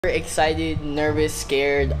Excited, nervous,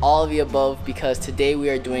 scared, all of the above, because today we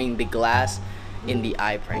are doing the glass in the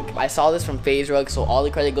eye prank. I saw this from FaZe Rug, so all the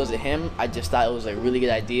credit goes to him. I just thought it was a really good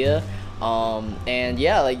idea. And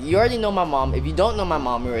yeah, like, you already know my mom. If you don't know my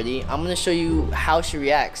mom already, I'm gonna show you how she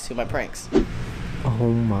reacts to my pranks.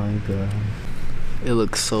 Oh my god. It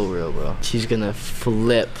looks so real, bro. She's gonna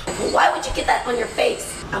flip. Why would you get that on your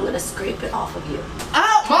face? I'm gonna scrape it off of you.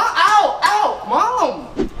 Ow! Mom! Ow! Ow!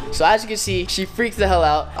 Mom! So as you can see, she freaks the hell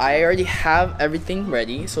out. I already have everything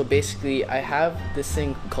ready. So basically, I have this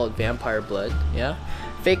thing called vampire blood, yeah?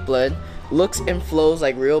 Fake blood. Looks and flows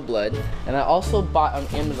like real blood. And I also bought on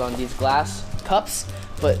Amazon these glass cups,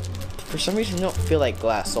 but for some reason they don't feel like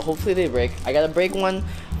glass. So hopefully they break. I gotta break one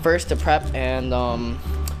first to prep and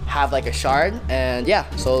have like a shard. And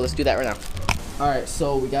yeah, so let's do that right now. Alright,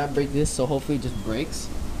 so we gotta break this, so hopefully it just breaks.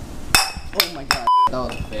 Oh my god. That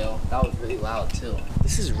was a fail. That was really loud too.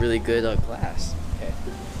 This is really good glass. Okay.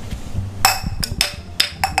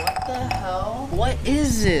 What the hell? What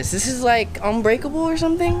is this? This is like unbreakable or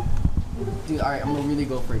something? Dude, alright, I'm gonna really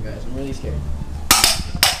go for it, guys. I'm really scared.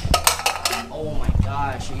 Oh my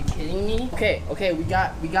gosh, are you kidding me? Okay, we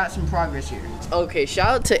got some progress here. Okay, shout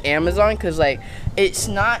out to Amazon, cause like it's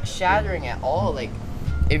not shattering at all. Like,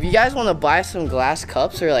 if you guys want to buy some glass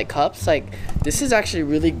cups or like cups, like this is actually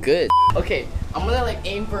really good. Okay, I'm gonna like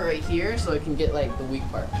aim for right here so it can get like the weak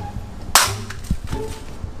part.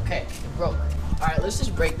 Okay, it broke. All right, let's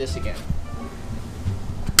just break this again.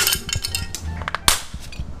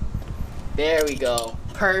 There we go.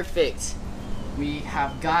 Perfect. We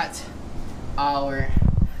have got our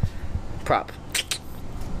prop.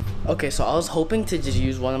 Okay, so I was hoping to just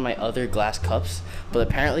use one of my other glass cups, but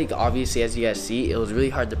apparently, obviously, as you guys see, it was really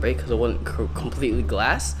hard to break because it wasn't completely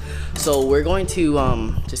glass. So we're going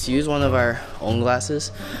to just use one of our own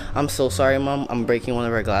glasses. I'm so sorry, Mom, I'm breaking one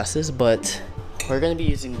of our glasses, but we're gonna be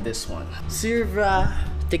using this one. Syrah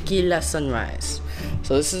Tequila Sunrise.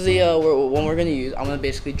 So this is the one we're gonna use. I'm gonna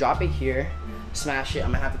basically drop it here, smash it.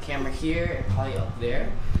 I'm gonna have the camera here and probably up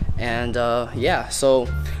there. And yeah, so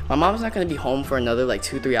my mom's not gonna be home for another like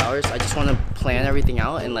 2-3 hours. I just want to plan everything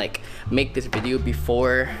out and like make this video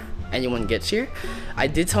before anyone gets here. I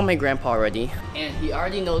did tell my grandpa already, and he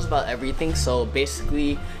already knows about everything. So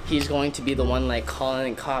basically, he's going to be the one like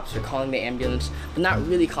calling the cops or calling the ambulance, but not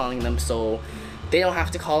really calling them, so they don't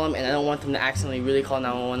have to call them, and I don't want them to accidentally really call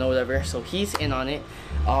 911 or whatever. So he's in on it.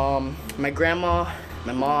 My grandma,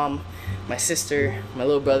 my mom, my sister, my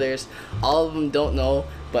little brothers, all of them don't know,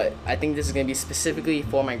 but I think this is gonna be specifically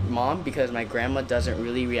for my mom because my grandma doesn't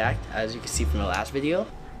really react, as you can see from the last video.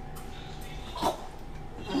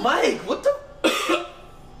 Mike, what the?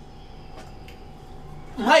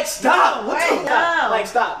 Mike, stop! What the? Mike,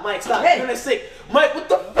 stop! Mike, stop! Hey. You're gonna sick. Mike, what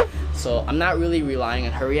the? So I'm not really relying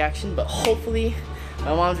on her reaction, but hopefully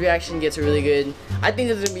my mom's reaction gets really good. I think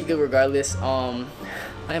this is gonna be good regardless. I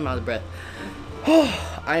am out of breath.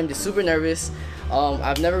 I am just super nervous.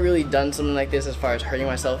 I've never really done something like this as far as hurting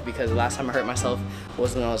myself, because the last time I hurt myself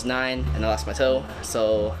was when I was 9 and I lost my toe.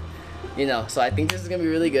 So, you know, so I think this is gonna be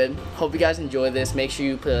really good. Hope you guys enjoy this. Make sure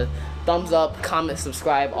you put a thumbs up, comment,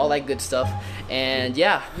 subscribe, all that good stuff. And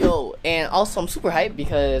yeah, yo, and also I'm super hyped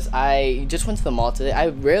because I just went to the mall today. I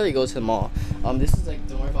rarely go to the mall. This is like,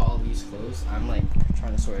 don't worry about all these clothes. I'm like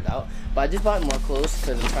trying to sort it out. But I just bought more clothes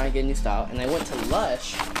because I'm trying to get a new style. And I went to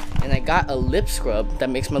Lush and I got a lip scrub that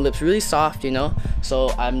makes my lips really soft, you know? So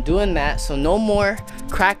I'm doing that. So no more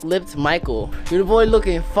cracked lipped Michael. You're the boy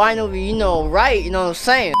looking finally, you know, right, you know what I'm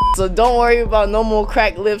saying? So don't worry about no more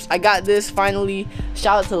cracked lips. I got this finally.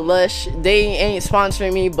 Shout out to Lush. They ain't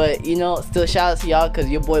sponsoring me, but you know, still shout out to y'all because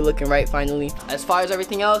your boy looking right finally. As far as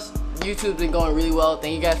everything else, YouTube's been going really well.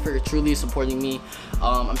 Thank you guys for truly supporting me.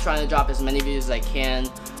 I'm trying to drop as many videos as I can.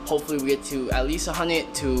 Hopefully we get to at least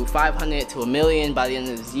 100 to 500 to 1 million by the end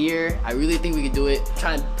of this year. I really think we could do it.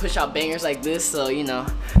 Trying to push out bangers like this, so you know,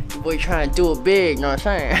 your boy trying to do it big, you know what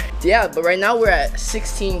I'm saying? Yeah, but right now we're at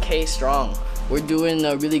 16K strong. We're doing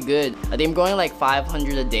really good. I think I'm growing like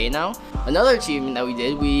 500 a day now. Another achievement that we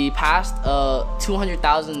did, we passed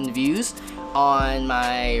 200,000 views on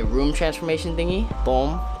my room transformation thingy.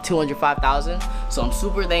 Boom, 205,000. So I'm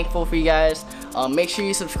super thankful for you guys. Make sure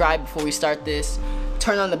you subscribe before we start this.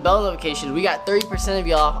 Turn on the bell notifications. We got 30% of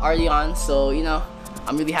y'all already on, so you know,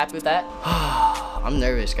 I'm really happy with that. I'm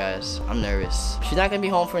nervous, guys. I'm nervous. She's not gonna be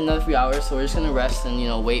home for another few hours, so we're just gonna rest and, you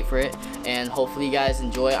know, wait for it. And hopefully you guys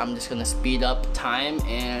enjoy. I'm just gonna speed up time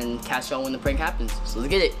and catch y'all when the prank happens. So let's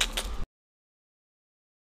get it.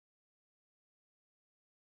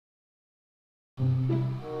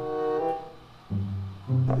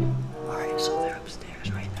 Alright, so they're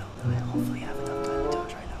upstairs right now. Hopefully I have enough time to do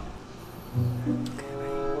it right now. Okay,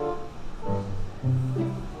 ready?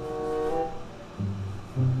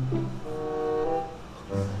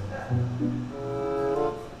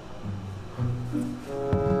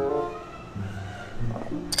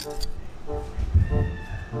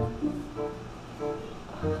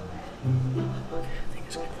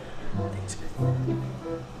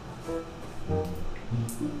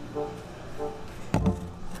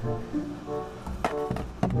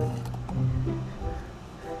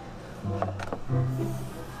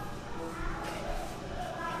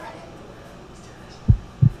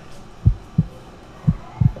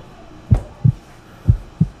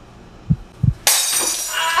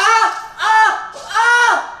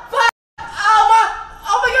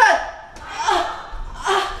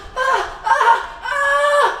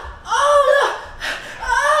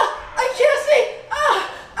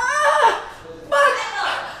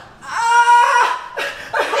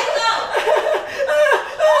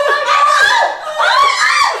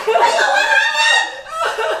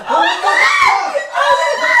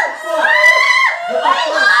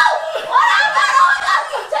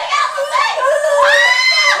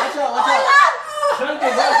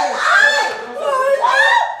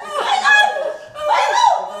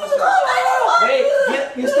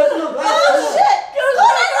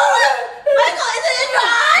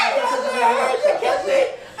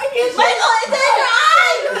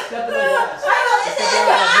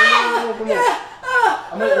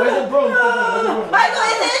 Where's the broom? Michael,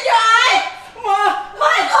 is it in your eye?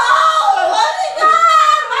 Michael! Oh my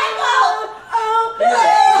God! Michael!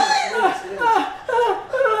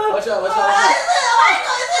 Watch out, watch out.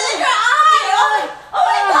 Michael, is it in your eye? Oh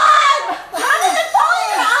my God! How did it fall in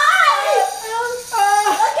your eye?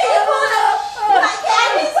 Okay, you pull it up. I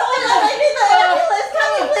need someone else. I need the ambulance.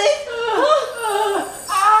 Come here, please.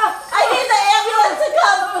 I need the ambulance to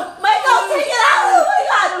come. Michael, take it out. Oh my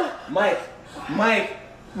God. Mike.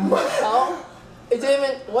 Oh? It didn't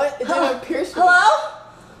even, what? It didn't even pierce me. Hello?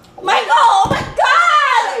 Michael, oh my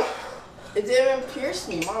God! It didn't even pierce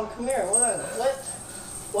me. Mom, come here.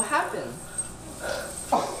 What happened?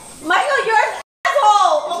 Michael, you're an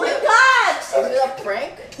asshole! Oh my God! Is it a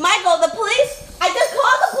prank? Michael, the police? I just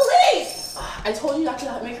called the police! I told you not to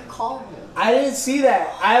make her call him. I didn't see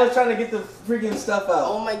that. I was trying to get the freaking stuff out.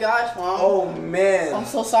 Oh my gosh, Mom. Oh man. I'm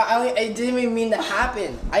so sorry. I didn't even mean to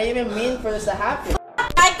happen. I didn't even mean for this to happen.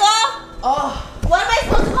 Michael? Oh. What am I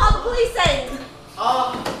supposed to call the police saying?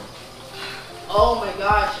 Oh my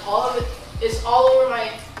gosh. All of it is all over my.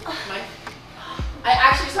 I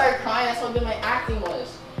actually started crying. That's how good my acting was.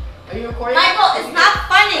 Are you recording? Michael, it's not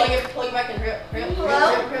funny. Plug it back in.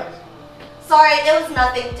 Hello? Sorry, it was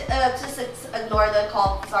nothing. Just ignore the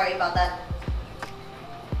call. Sorry about that.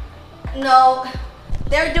 No,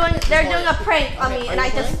 they're doing a prank on me, and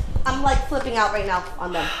I'm like flipping out right now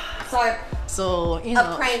on them. Sorry. So you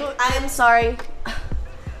know. A prank. I am sorry.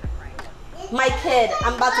 My kid.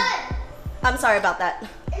 I'm sorry about that.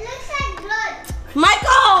 It looks like blood.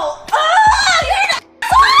 Michael! You're an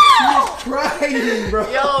asshole! Crying, bro.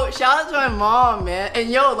 Yo, shout out to my mom, man. And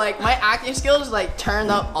yo, like my acting skills like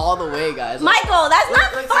turned up all the way, guys. Like, Michael, that's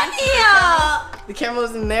not funny! the camera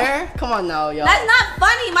was in there. Come on now, yo. That's not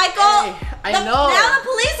funny, Michael! Hey, I know. Now the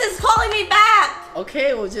police is calling me back!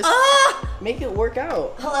 Okay, well just make it work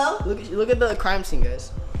out. Hello? Look at the crime scene,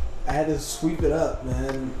 guys. I had to sweep it up,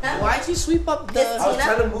 man. Why'd you sweep up the... I was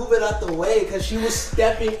trying to move it out the way because she was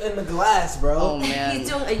stepping in the glass, bro. Oh, man. He's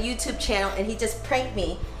doing a YouTube channel and he just pranked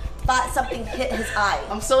me. Thought something hit his eye.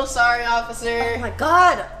 I'm so sorry, officer. Oh my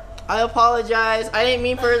God. I apologize. I didn't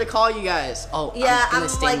mean for her to call you guys. Oh, yeah, I'm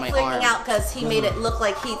like freaking out because he made it look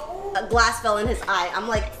like a glass fell in his eye. I'm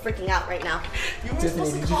like freaking out right now.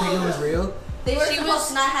 Tiffany, did you think it was real? They were supposed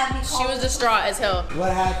to not have me call. She was distraught as hell.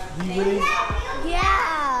 What happened? You really?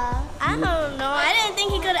 Yeah. I don't know. I didn't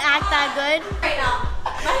think he could act that good. Right now.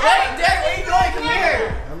 Hey, Derek, where you going? Come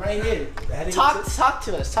here. I'm right here. Talk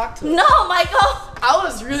to us. No, Michael. I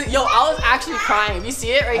was actually crying. You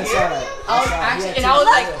see it right I here? saw that. I was actually, and I was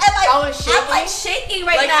like, I was shaking. I'm like shaking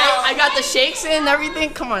right Like now. I got the shakes in and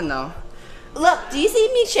everything. Come on now. Look, do you see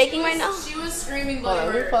me shaking right now? She was screaming Hold on,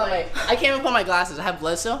 let me put on I can't even put my glasses. I have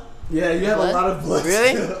blood still. Yeah, you have Blood? a lot of blood.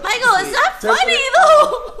 Really? still. Michael, it's not funny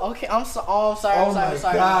though. Okay, I'm sorry. I'm sorry. Oh I'm sorry. my I'm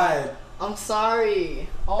sorry. God. I'm sorry.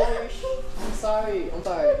 Oh, I'm sorry. I'm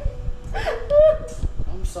sorry.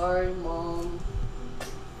 I'm sorry, Mom.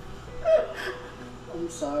 I'm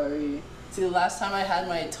sorry. See, the last time I had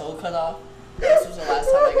my toe cut off, this was the last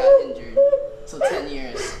time I got injured. So 10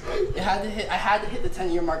 years. I had to hit the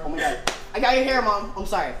 10-year mark. Oh my God. I got your hair, Mom. I'm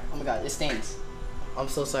sorry. Oh my God, it stains. I'm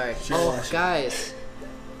so sorry. Oh, guys.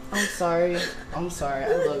 I'm sorry. I'm sorry.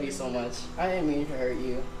 I love you so much. I didn't mean to hurt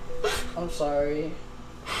you. I'm sorry.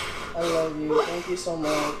 I love you. Thank you so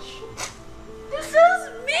much. This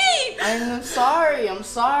is me. I'm sorry. I'm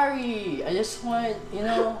sorry. I just want, you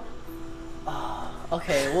know.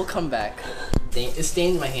 Okay, we'll come back. It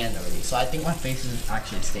stained my hand already, so I think my face is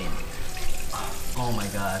actually stained. Oh my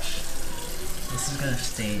gosh. This is gonna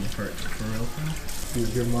stain for real.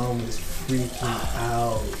 Dude, your mom is freaking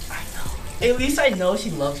out. I know. At least I know she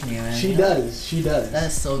loves me, man. She does. She does. That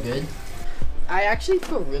is so good. I actually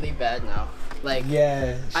feel really bad now. Like,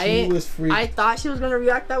 yeah, she was freaking. I thought she was gonna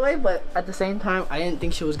react that way, but at the same time, I didn't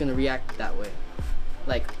think she was gonna react that way,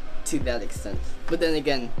 like to that extent. But then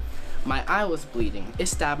again, my eye was bleeding. It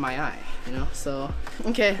stabbed my eye, you know. So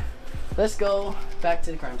okay, let's go back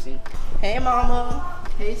to the crime scene. Hey, Mama.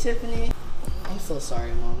 Hey, Tiffany. I'm so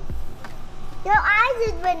sorry, Mom. Your eyes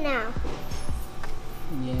is red now.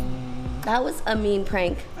 Yay. That was a mean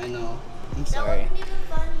prank. I know. I'm sorry. That wasn't even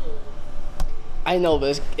funny. I know,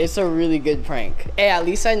 but it's a really good prank. Hey, at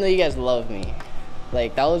least I know you guys love me.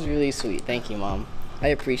 Like, that was really sweet. Thank you, Mom. I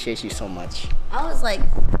appreciate you so much. I was like,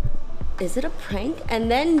 is it a prank? And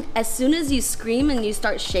then as soon as you scream and you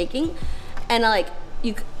start shaking, and like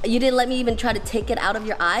you didn't let me even try to take it out of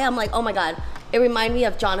your eye, I'm like, oh my God. It reminded me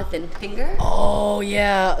of Jonathan. Finger? Oh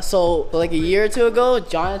yeah. So like a year or two ago,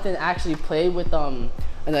 Jonathan actually played with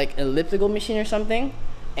like an elliptical machine or something,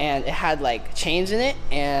 and it had like chains in it,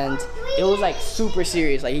 and it was like super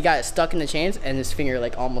serious. Like he got stuck in the chains and his finger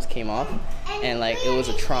like almost came off, and like it was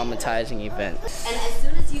a traumatizing event. And as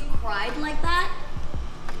soon as you cried like that,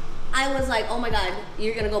 I was like, oh my god,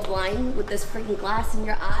 you're gonna go blind with this freaking glass in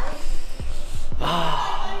your eye?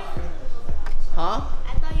 Huh? I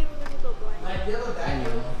thought you were gonna go blind. I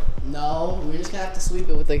know. No, we're just gonna have to sweep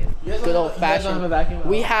it with a good old fashioned.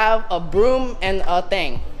 We have a broom and a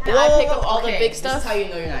thing. And I pick up all the big This stuff. is how you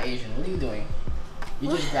know you're not Asian. What are you doing?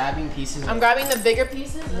 You're just grabbing pieces. I'm grabbing the bigger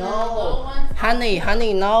pieces and then the little No, ones.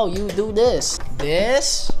 honey, no. You do this.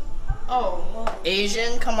 This Oh, well.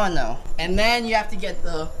 Asian. Come on now. And then you have to get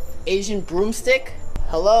the Asian broomstick.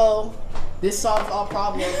 Hello. This solves all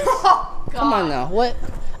problems. Come on now. What?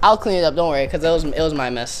 I'll clean it up. Don't worry, cause it was my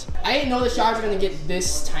mess. I didn't know the showers were gonna get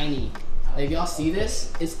this tiny. Like y'all see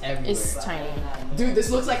this? It's everywhere. It's tiny. Dude, this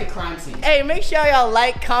looks like a crime scene. Hey, make sure y'all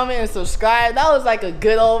like, comment, and subscribe. That was like a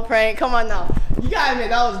good old prank. Come on now. You gotta admit,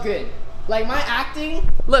 that was good. Like my acting.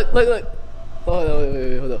 Look. Hold on.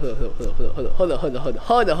 Look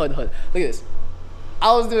at this.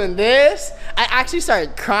 I was doing this. I actually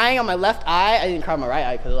started crying on my left eye. I didn't cry on my right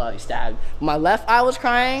eye because I was already stabbed. My left eye was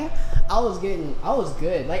crying. I was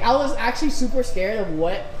good. Like I was actually super scared of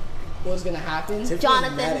what was gonna happen.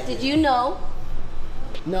 Jonathan, did you know?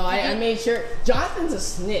 No, I made sure. Jonathan's a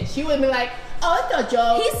snitch. He would be like, oh, I thought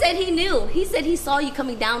y'all. He said he knew. He said he saw you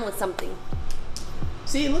coming down with something.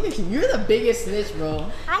 See, look at you. You're the biggest snitch, bro.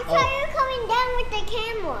 I thought you were coming down with the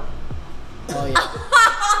camera. Oh yeah.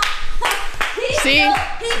 See,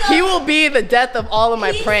 he will be the death of all of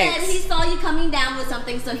my pranks. He said he saw you coming down with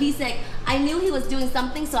something, so he said, I knew he was doing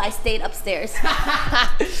something, so I stayed upstairs.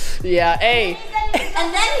 Yeah, hey.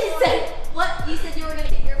 And then he said, what? You said you were going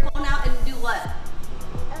to get your phone out and do what?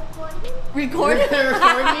 Record me.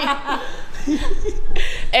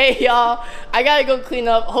 Hey, y'all. I got to go clean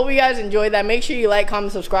up. Hope you guys enjoyed that. Make sure you like,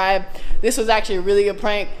 comment, subscribe. This was actually a really good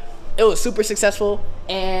prank. It was super successful.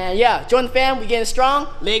 And yeah, join the fam. We getting strong.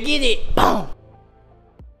 Let's get it. Boom.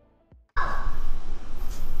 I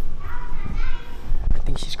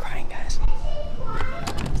think she's crying, guys.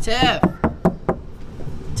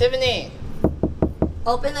 Tiffany.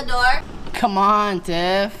 Open the door. Come on,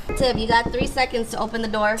 Tiff. Tiff, you got 3 seconds to open the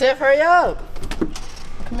door. Tiff, hurry up.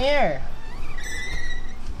 Come here.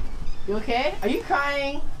 You okay? Are you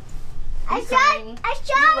crying? I You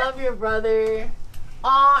love your brother.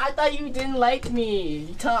 Aw, I thought you didn't like me.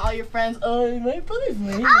 You tell all your friends, oh, my brother's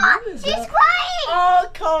lame. She's crying. Oh,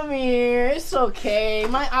 come here. It's okay.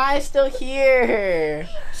 My eye's still here.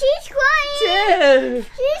 She's crying. Tiff.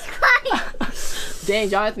 She's crying. Dang,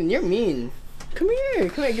 Jonathan, you're mean. Come here.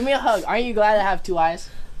 Give me a hug. Aren't you glad I have 2 eyes?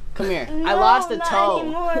 Come here. I lost a toe.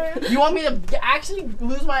 Anymore. You want me to actually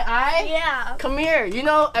lose my eye? Yeah. Come here. You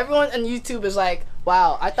know, everyone on YouTube is like,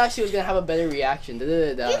 wow, I thought she was going to have a better reaction. Da,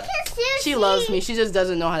 da, da, da. You can still She loves me. She just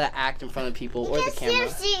doesn't know how to act in front of people or the camera.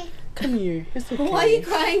 see. Come here. It's okay. Why are you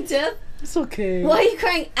crying, Tiff? It's okay. Why are you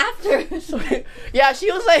crying after? It's okay. Yeah,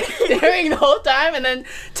 she was like staring the whole time, and then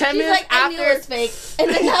 10 She's minutes like, I after. knew it was fake.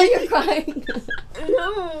 And then now you're crying.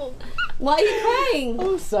 No. Why are you crying?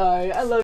 I'm sorry. I love